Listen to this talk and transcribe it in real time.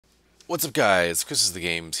What's up guys, Chris is the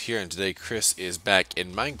Games here, and today Chris is back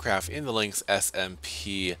in Minecraft in the Lynx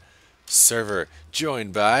SMP server,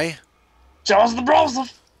 joined by...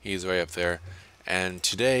 JosephtheBrosef! He's way up there. And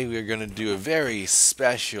today we are going to do a very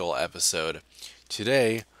special episode.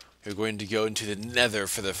 Today we're going to go into the Nether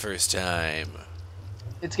for the first time.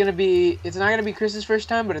 It's not gonna be Chris's first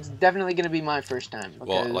time, but it's definitely gonna be my first time.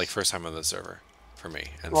 Well, like first time on the server for me,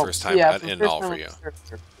 and Well, first time yeah, in all for you.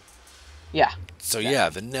 Yeah. So yeah,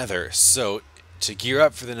 the Nether. So to gear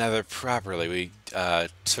up for the Nether properly, we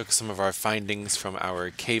took some of our findings from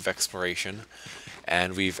our cave exploration,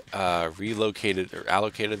 and we've relocated or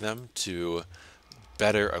allocated them to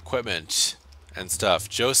better equipment and stuff.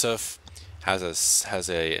 Joseph has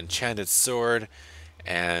a enchanted sword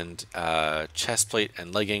and chest plate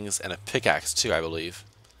and leggings and a pickaxe too, I believe.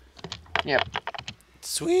 Yep.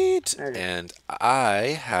 Sweet. And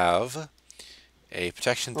I have a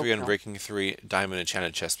protection 3 on breaking 3 diamond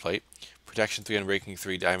enchanted chest plate, protection 3 on breaking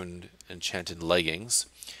 3 diamond enchanted leggings,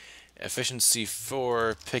 efficiency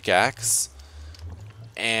 4 pickaxe,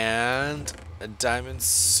 and a diamond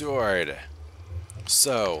sword.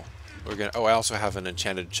 So we're gonna. Oh, I also have an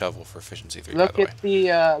enchanted shovel for efficiency 3. Look by the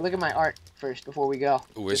at the look at my art first before we go.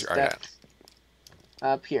 Ooh, where's your art at?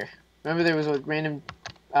 Up here. Remember there was a random.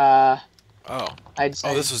 Oh, this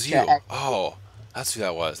was you. Oh, that's who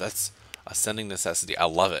that was. That's ascending necessity. I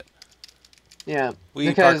love it. Yeah,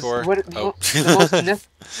 because the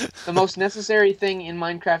most necessary thing in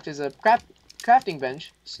Minecraft is a crafting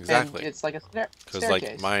bench. Exactly. And it's like a staircase. Because like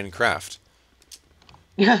Minecraft.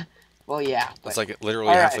 Yeah. Well, yeah. It's like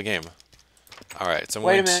literally half the game. All right, so I'm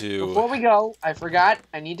Wait a going minute. to. Before we go, I forgot.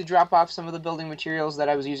 I need to drop off some of the building materials that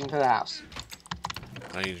I was using for the house.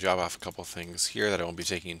 I need to drop off a couple things here that I won't be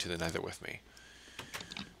taking into the Nether with me.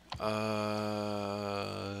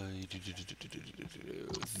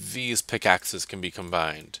 These pickaxes can be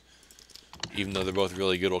combined. Even though they're both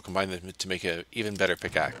really good, we'll combine them to make an even better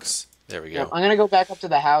pickaxe. There we go. Yep, I'm gonna go back up to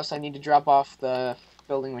the house. I need to drop off the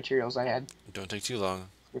building materials I had. Don't take too long.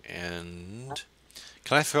 And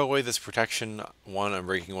can I throw away this protection 1 on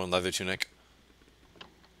breaking 1 leather tunic?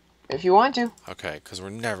 If you want to. Okay, because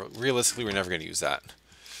realistically, we're never going to use that.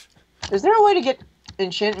 Is there a way to get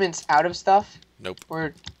enchantments out of stuff? Nope.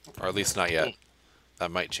 Or at least not yet.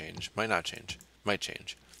 That might change. Might not change. Might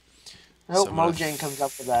change. I hope Mojang comes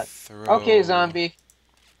up with that. Okay, zombie.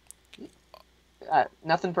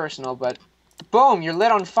 Nothing personal, but... Boom! You're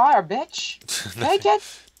lit on fire, bitch! Take it!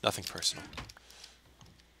 Nothing personal.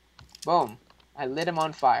 Boom. I lit him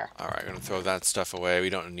on fire. Alright, I'm going to throw that stuff away. We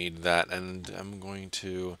don't need that. And I'm going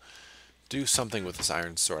to do something with this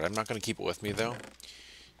iron sword. I'm not going to keep it with me, though,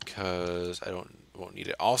 because I won't need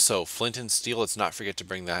it. Also, flint and steel, let's not forget to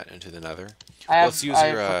bring that into the Nether. Let's use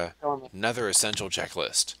your Nether essential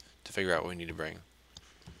checklist to figure out what we need to bring.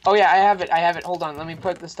 Oh yeah, I have it. Hold on, let me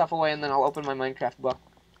put the stuff away and then I'll open my Minecraft book.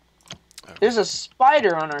 Okay. There's a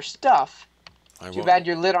spider on our stuff. Too bad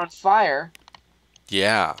you're lit on fire.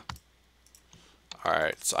 Yeah.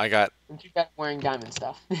 Alright, so I got... And too bad I'm wearing diamond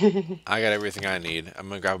stuff. I got everything I need. I'm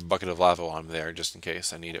going to grab a bucket of lava while I'm there, just in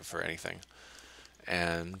case I need it for anything.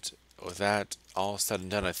 And with that all said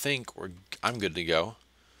and done, I think I'm good to go.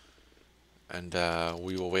 And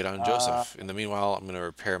we will wait on Joseph. In the meanwhile, I'm going to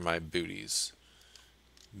repair my booties.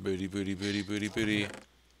 Booty, booty, booty, booty, booty.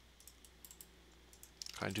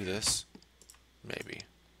 Can I do this? Maybe.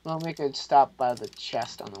 I'll make a stop by the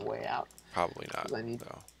chest on the way out. Probably not,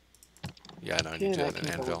 though. Yeah, no, I need to do an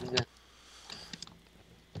anvil.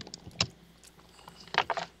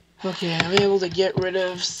 Okay, I'm able to get rid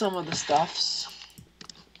of some of the stuffs.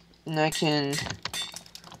 And I can...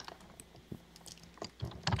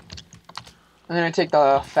 I'm gonna take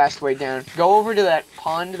the fast way down. Go over to that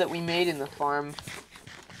pond that we made in the farm.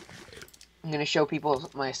 I'm gonna show people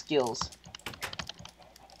my skills.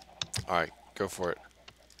 Alright, go for it.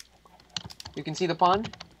 You can see the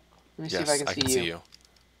pond? Let me see if I can see you.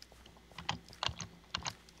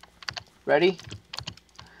 Ready?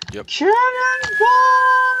 Yep. Cannonball!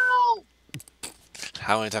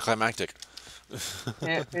 How anticlimactic.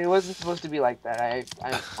 it wasn't supposed to be like that.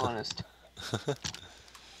 I'm honest.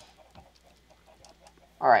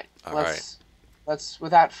 Alright, let's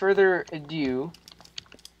without further ado,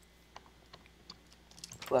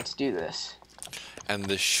 let's do this. And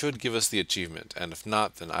this should give us the achievement, and if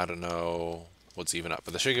not, then I don't know what's even up.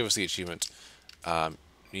 But this should give us the achievement. We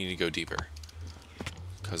need to go deeper,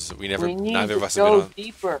 because neither of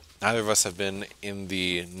us have been in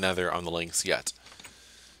the Nether on the Lynx yet.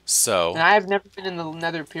 So. And I have never been in the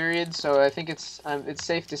Nether period, so I think it's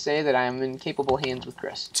safe to say that I am in capable hands with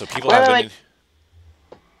Chris. So people have been.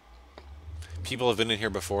 people have been in here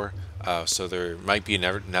before, so there might be a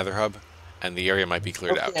nether hub, and the area might be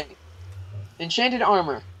cleared out. Enchanted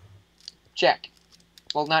armor. Check.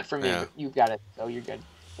 Well, not for me, Yeah. but you got it, so you're good.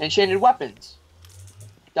 Enchanted weapons.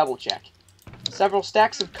 Double check. Several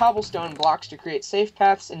stacks of cobblestone blocks to create safe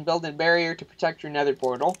paths and build a barrier to protect your nether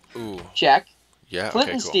portal. Ooh. Check. Yeah, Flint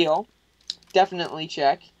okay, and cool. steel. Definitely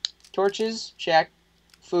check. Torches. Check.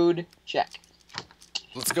 Food. Check.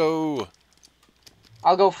 Let's go.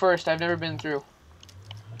 I'll go first. I've never been through.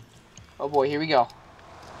 Oh boy, here we go.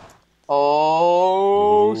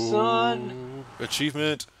 Oh, Ooh. son.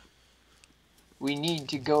 Achievement. We need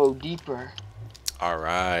to go deeper.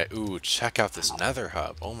 Alright. Ooh, check out this nether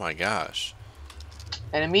hub. Oh my gosh.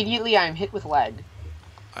 And immediately I'm hit with lag.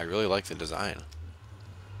 I really like the design.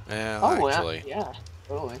 Yeah, Oh, actually. yeah,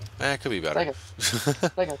 totally. It could be better.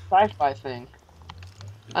 It's like a sci-fi thing.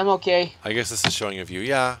 I'm okay. I guess this is showing a view.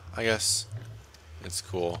 Yeah, I guess it's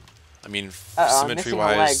cool. I mean, I'm missing a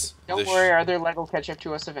leg. symmetry-wise, Don't worry, our other leg will catch up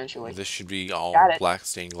to us eventually. this should be all Got it. black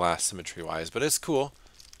stained glass symmetry-wise, but it's cool.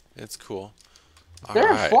 It's cool. There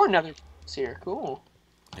are Alright. 4 nether here. Cool.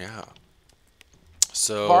 Yeah.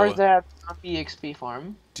 So, Barzab Zombie XP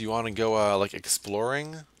farm. do you want to go, like,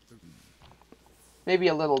 exploring? Maybe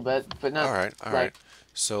a little bit, but not. Alright, alright.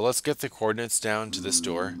 So let's get the coordinates down to this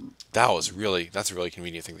door. That's a really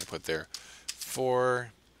convenient thing they put there.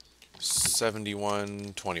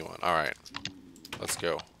 47121. Alright. Let's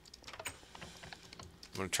go.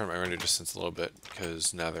 I'm gonna turn my render distance a little bit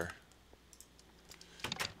because nether.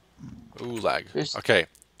 Ooh, lag. Okay.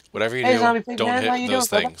 Whatever you do, don't hit those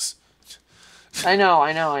things. I know.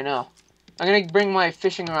 I'm gonna bring my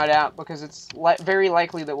fishing rod out because it's very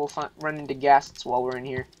likely that we'll run into ghasts while we're in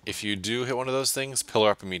here. If you do hit one of those things, pillar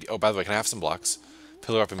up immediately. Oh, by the way, can I have some blocks?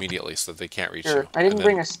 Pillar up immediately so that they can't reach you. I didn't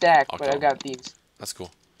bring a stack, but I've got these. That's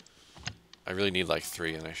cool. I really need like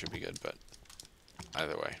 3 and I should be good, but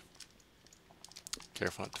either way.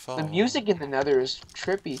 Careful not to fall. The music in the nether is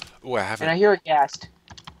trippy. Ooh, I haven't. And I hear a ghast.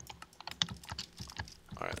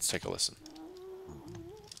 Alright, let's take a listen.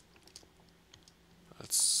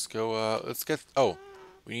 Let's go, let's get, oh,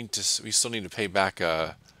 we still need to pay back,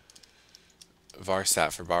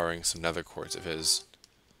 Varsat for borrowing some nether quartz of his.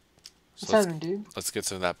 So let's get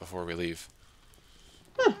some of that before we leave.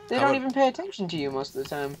 Huh, they don't even pay attention to you most of the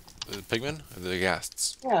time. The pigmen? Or the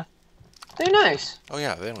ghasts? Yeah. They're nice. Oh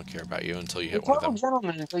yeah, they don't care about you until you hit They're one of them. total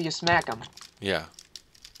gentlemen until you smack them. Yeah.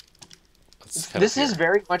 This is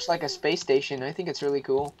very much like a space station. I think it's really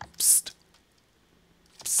cool. Psst.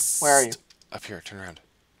 Psst. Where are you? Up here, turn around.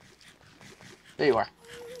 There you are.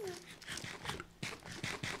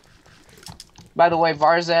 By the way,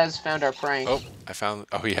 Varzaz found our prank. Oh,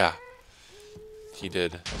 oh yeah. He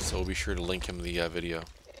did. So we'll be sure to link him the video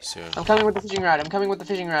soon. I'm coming with the fishing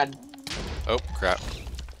rod. Oh, crap.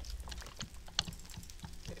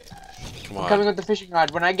 Come on. I'm coming with the fishing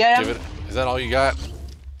rod. When I get him... Is that all you got?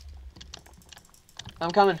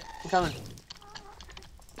 I'm coming.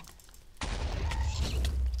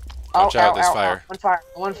 Watch out, there's fire.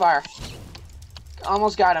 One fire.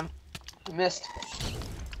 Almost got him. Missed.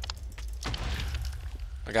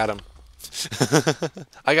 I got him.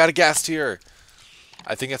 I got a ghast here.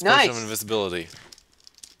 I think it's potion of invisibility.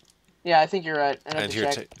 Yeah, I think you're right. And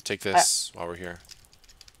here, take this while we're here.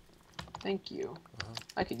 Thank you.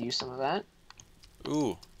 I could use some of that.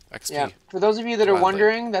 Ooh, XP. Yeah. For those of you that are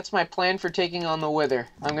wondering, that's my plan for taking on the Wither.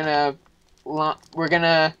 We're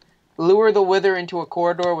gonna lure the Wither into a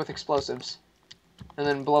corridor with explosives, and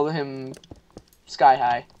then blow him sky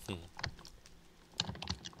high.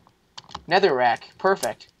 Netherrack,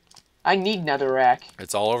 perfect. I need netherrack.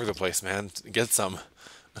 It's all over the place, man. Get some.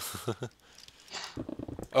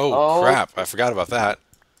 Oh, crap. I forgot about that.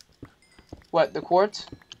 What, the quartz?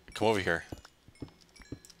 Come over here.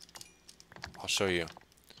 I'll show you.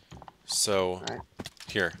 So,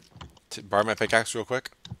 here. Borrow my pickaxe real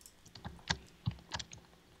quick.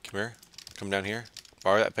 Come here. Come down here.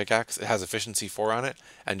 Borrow that pickaxe. It has efficiency 4 on it,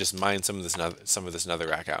 and just mine some of this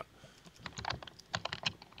netherrack out.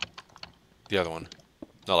 The other one.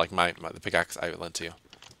 No, like the pickaxe I lent to you.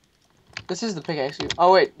 This is the pickaxe.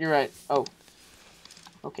 Oh wait, you're right. Oh.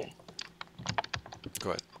 Okay.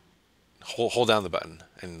 Go ahead. Hold down the button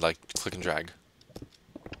and like click and drag.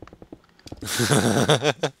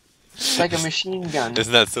 It's like a machine gun.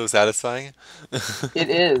 Isn't that so satisfying? It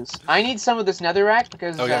is. I need some of this netherrack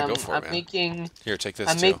because go for it, I'm making. Here, take this.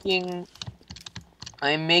 I'm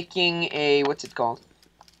making a what's it called?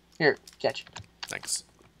 Here, catch. Thanks.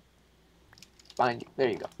 Behind you. There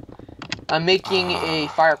you go. I'm making a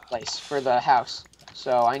fireplace for the house,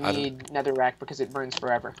 so I need netherrack because it burns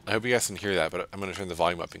forever. I hope you guys can hear that, but I'm gonna turn the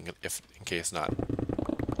volume up in case not.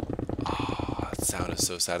 sound is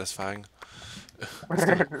so satisfying.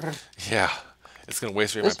 This Yeah, it's gonna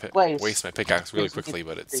waste place my pickaxe really gives me quickly,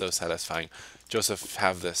 but it's so treats. satisfying. Joseph,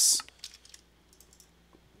 have this.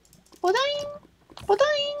 Ba-ding!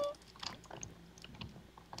 Ba-ding!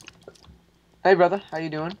 Hey, brother, how you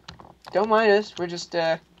doing? Don't mind us. We're just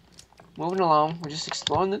moving along. We're just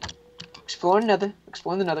exploring the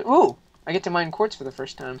nether. Ooh, I get to mine quartz for the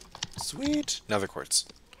first time. Sweet. Nether quartz.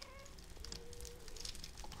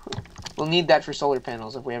 We'll need that for solar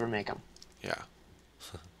panels if we ever make them. Yeah.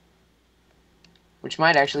 Which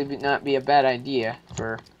might actually not be a bad idea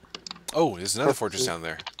for... Oh, there's another fortress down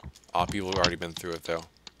there. Oh, people have already been through it, though.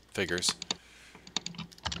 Figures.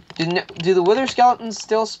 Do the wither skeletons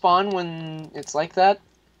still spawn when it's like that?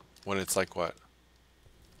 When it's like what?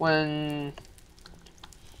 When...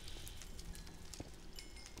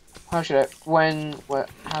 How should I... When...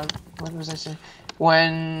 What was I saying?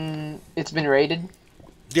 When it's been raided?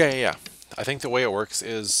 Yeah. I think the way it works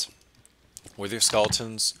is wither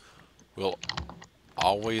skeletons will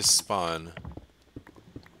always spawn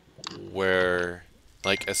where,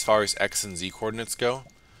 like, as far as X and Z coordinates go,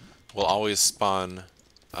 will always spawn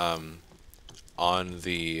on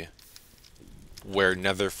the where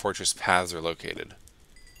nether fortress paths are located.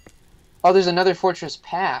 Oh, there's another fortress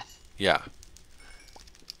path. Yeah.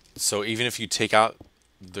 So even if you take out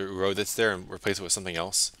the road that's there and replace it with something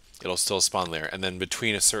else, it'll still spawn there. And then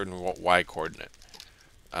between a certain Y coordinate.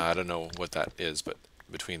 I don't know what that is, but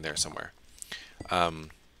between there somewhere.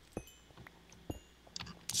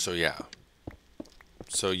 So yeah.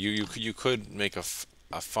 So you could make a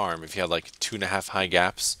farm if you had like 2.5 high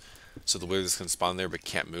gaps, so the withers can spawn there but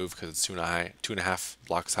can't move because it's 2.5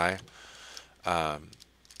 blocks high. And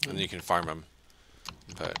then you can farm them.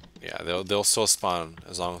 But yeah, they'll still spawn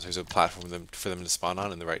as long as there's a platform for them to spawn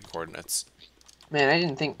on in the right coordinates. Man, I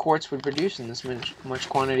didn't think quartz would produce in this much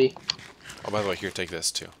quantity. Oh, by the way, here, take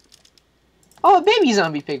this too. Oh, a baby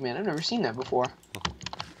zombie pigman. I've never seen that before.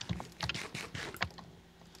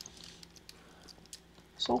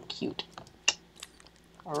 So cute.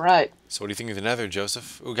 Alright. So what do you think of the nether,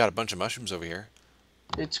 Joseph? Ooh, got a bunch of mushrooms over here.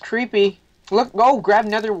 It's creepy. Look, go grab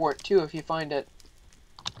nether wart too if you find it.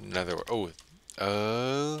 Nether. Oh,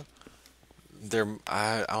 I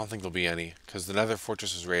don't think there'll be any because the nether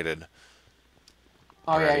fortress was raided.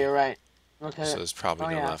 Oh already. yeah, you're right. Okay. So there's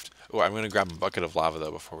probably none left. Oh, I'm gonna grab a bucket of lava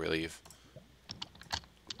though before we leave.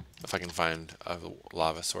 If I can find a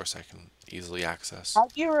lava source I can easily access. How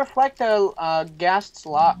do you reflect a ghast's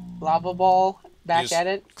lava ball back at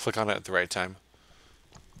it? Click on it at the right time.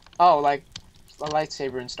 Oh, like a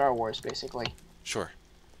lightsaber in Star Wars, basically. Sure.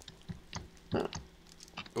 Huh.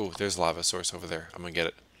 Oh, there's a lava source over there. I'm gonna get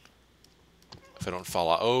it. If I don't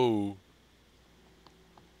fall out. Oh.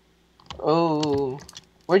 Oh.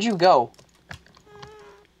 Where'd you go?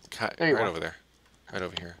 There you right are. over there. Right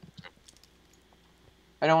over here.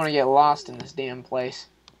 I don't want to get lost in this damn place.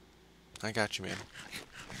 I got you, man.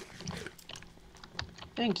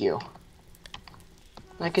 Thank you.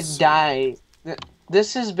 I could die.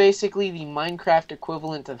 This is basically the Minecraft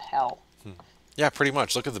equivalent of hell. Yeah, pretty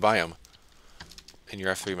much. Look at the biome in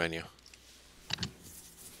your F3 menu.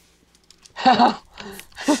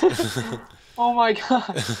 Oh my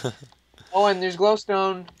god. Oh, and there's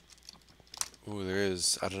glowstone. Ooh, there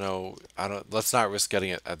is. I don't know. Let's not risk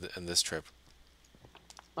getting it in this trip.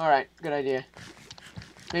 Alright, good idea.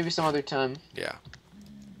 Maybe some other time. Yeah.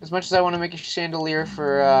 As much as I want to make a chandelier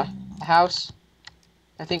for a house,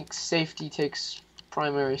 I think safety takes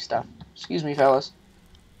primary stuff. Excuse me, fellas.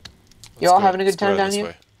 You all having a good time down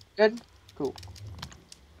here? Good? Cool.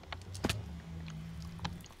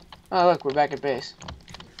 Oh, look, we're back at base.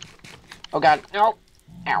 Oh, God. No!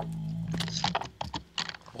 Ow.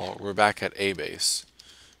 Well, we're back at A base.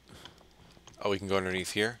 Oh, we can go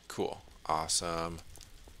underneath here? Cool. Awesome.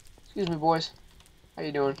 Excuse me, boys. How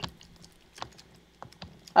you doing?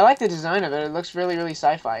 I like the design of it. It looks really, really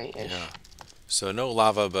sci-fi-ish. Yeah. So no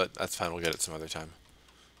lava, but that's fine. We'll get it some other time.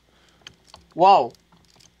 Whoa.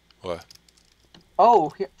 What?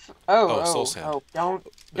 Oh. Soul sand. Oh,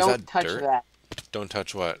 don't touch dirt? that. Don't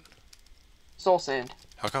touch what? Soul sand.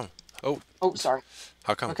 How come? Oh. Oh, sorry.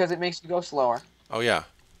 How come? Because it makes you go slower. Oh, yeah.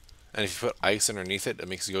 And if you put ice underneath it, it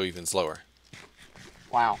makes you go even slower.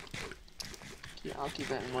 Wow. Yeah, I'll keep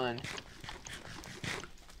that in mind.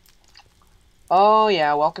 Oh,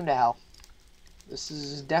 yeah, welcome to hell. This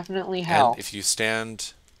is definitely hell. And if you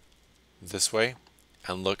stand this way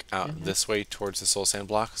and look out this way towards the soul sand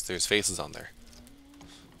blocks, there's faces on there.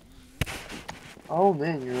 Oh,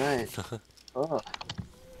 man, you're right. Ugh.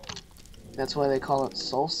 That's why they call it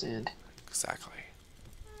soul sand. Exactly.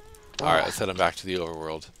 Alright, let's head on back to the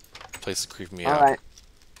overworld. The place is creeping me out. Alright.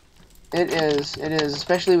 It is,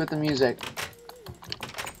 especially with the music.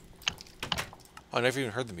 Oh, I never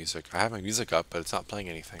even heard the music. I have my music up, but it's not playing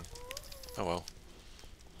anything. Oh well.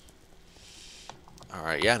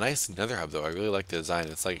 Alright, yeah, nice Nether hub though. I really like the design.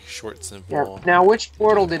 It's like short, simple. Yeah. Now, which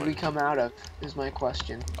portal did we point. come out of, is my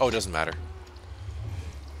question. Oh, it doesn't matter.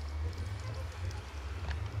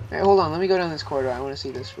 Hey, hold on, let me go down this corridor. I want to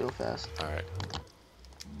see this real fast. Alright.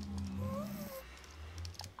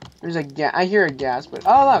 There's a I hear a gas, but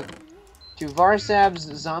oh look, to Varsab's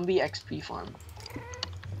zombie XP farm.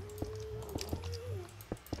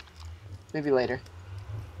 Maybe later.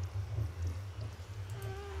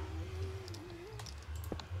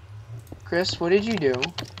 Chris, what did you do?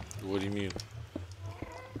 What do you mean?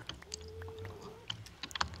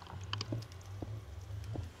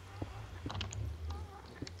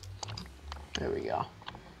 There we go.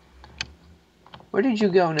 Where did you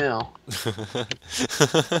go now?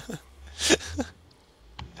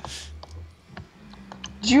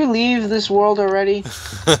 Did you leave this world already?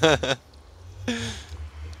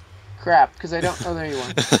 Crap, because I don't... Oh, there you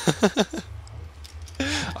are.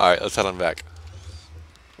 Alright, let's head on back.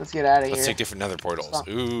 Let's get out of here. Let's take different nether portals. Stop.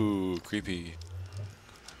 Ooh, creepy.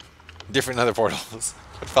 Different nether portals.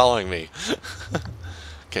 Quit following me.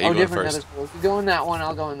 Okay, you go first. Nether portals. You go in that one,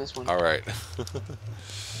 I'll go in this one. Alright.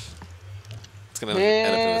 It's gonna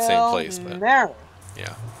end up in the same place, but... There.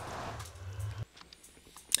 Yeah.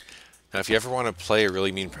 Now, if you ever want to play a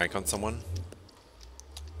really mean prank on someone,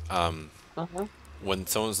 when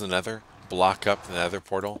someone's in the nether, block up the nether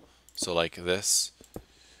portal, so like this,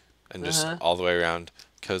 and just all the way around.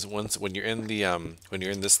 Because when you're in the when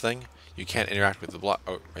you're in this thing, you can't interact with the block.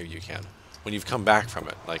 Oh, maybe you can. When you've come back from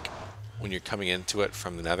it, like when you're coming into it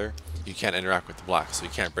from the nether, you can't interact with the block, so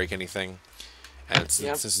you can't break anything. And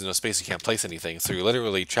since there's no space, you can't place anything, so you're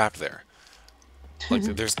literally trapped there. Like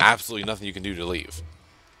there's absolutely nothing you can do to leave.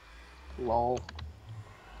 Lol.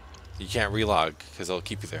 You can't relog because they'll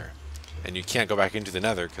keep you there, and you can't go back into the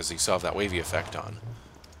nether because you still have that wavy effect on.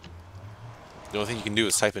 The only thing you can do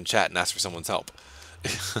is type in chat and ask for someone's help.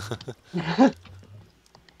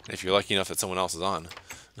 If you're lucky enough that someone else is on.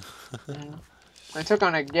 I took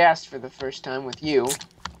on a ghast for the first time with you.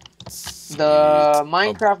 The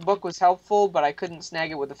Minecraft book was helpful, but I couldn't snag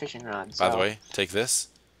it with a fishing rod. So. By the way, take this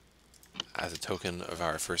as a token of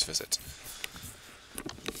our first visit.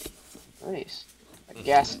 Nice. A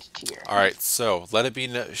ghast tier. Alright, so let it be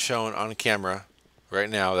shown on camera right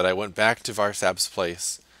now that I went back to Varsab's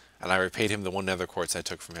place and I repaid him the 1 nether quartz I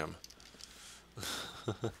took from him.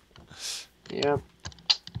 Yep.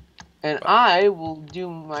 And I will do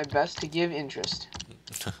my best to give interest.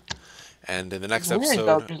 And in the next Weird, episode...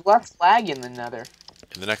 though, there's less lag in the nether.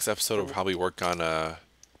 In the next episode, we'll probably work on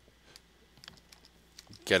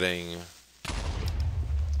getting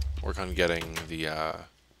the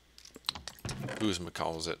who's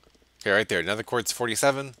calls it. Okay, right there. Nether quartz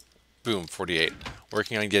 47. Boom, 48.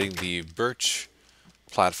 Working on getting the birch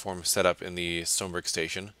platform set up in the stonebrick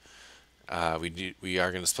station. We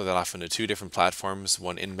are going to split that off into 2 different platforms,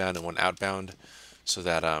 one inbound and one outbound, so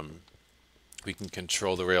that we can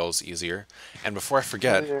control the rails easier. And before I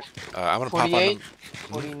forget, I'm going to pop on...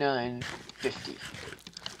 49, 50.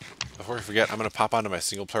 Before I forget, I'm going to pop onto my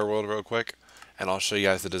single-player world real quick, and I'll show you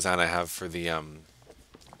guys the design I have for the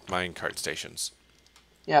minecart stations.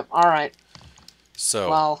 Yep, alright. So,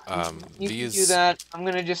 well, you can do that. I'm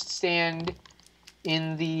going to just stand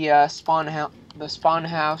in the spawn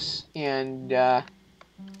house and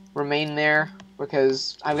remain there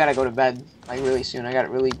because I've got to go to bed like really soon. I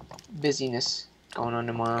got really busyness going on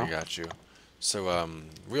tomorrow. I got you. So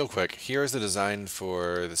real quick, here's the design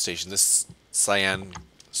for the station. This cyan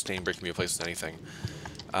stain brick can be replaced with anything.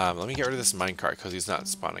 Let me get rid of this minecart because he's not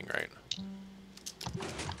spawning right.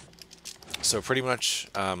 So pretty much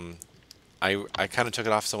I kind of took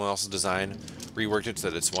it off someone else's design, reworked it so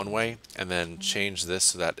that it's one way, and then changed this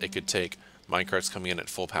so that it could take minecarts coming in at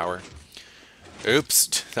full power.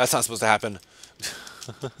 Oops, that's not supposed to happen.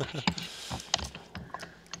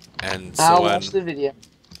 And so I'll watch the video.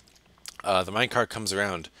 The minecart comes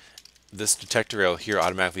around, this detector rail here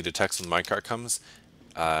automatically detects when the minecart comes.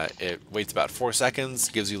 It waits about 4 seconds,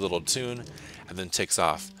 gives you a little tune, and then takes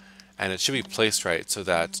off. And it should be placed right so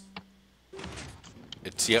that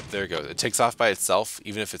yep, there it goes. It takes off by itself,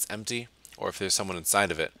 even if it's empty, or if there's someone inside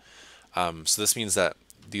of it. So this means that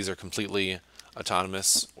these are completely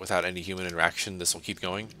autonomous without any human interaction. This will keep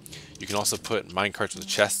going. You can also put minecarts with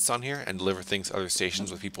chests on here and deliver things to other stations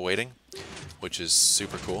with people waiting, which is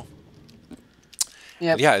super cool.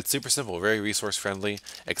 Yep. Yeah, it's super simple, very resource friendly,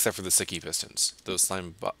 except for the sticky pistons. Those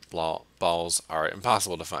slime balls are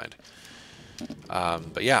impossible to find.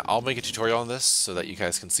 But yeah, I'll make a tutorial on this so that you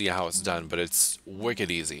guys can see how it's done, but it's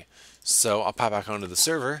wicked easy. So I'll pop back onto the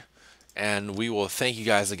server, and we will thank you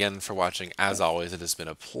guys again for watching. As always, it has been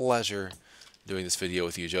a pleasure doing this video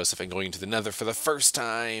with you, Joseph, and going to the Nether for the first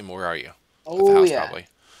time. Where are you? At the Oh, house, yeah. probably.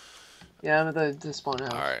 Yeah, I'm at the spawn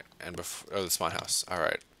house. Alright, and the spawn house.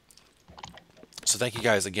 Alright. So thank you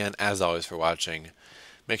guys again, as always, for watching.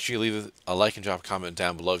 Make sure you leave a like and drop a comment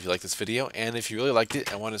down below if you like this video, and if you really liked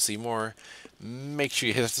it and want to see more, make sure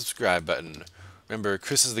you hit the subscribe button. Remember,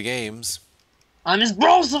 Chris is the games. I'm his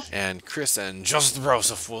Brosef! And Chris and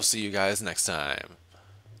JosephtheBrosef will see you guys next time.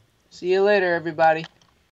 See you later, everybody.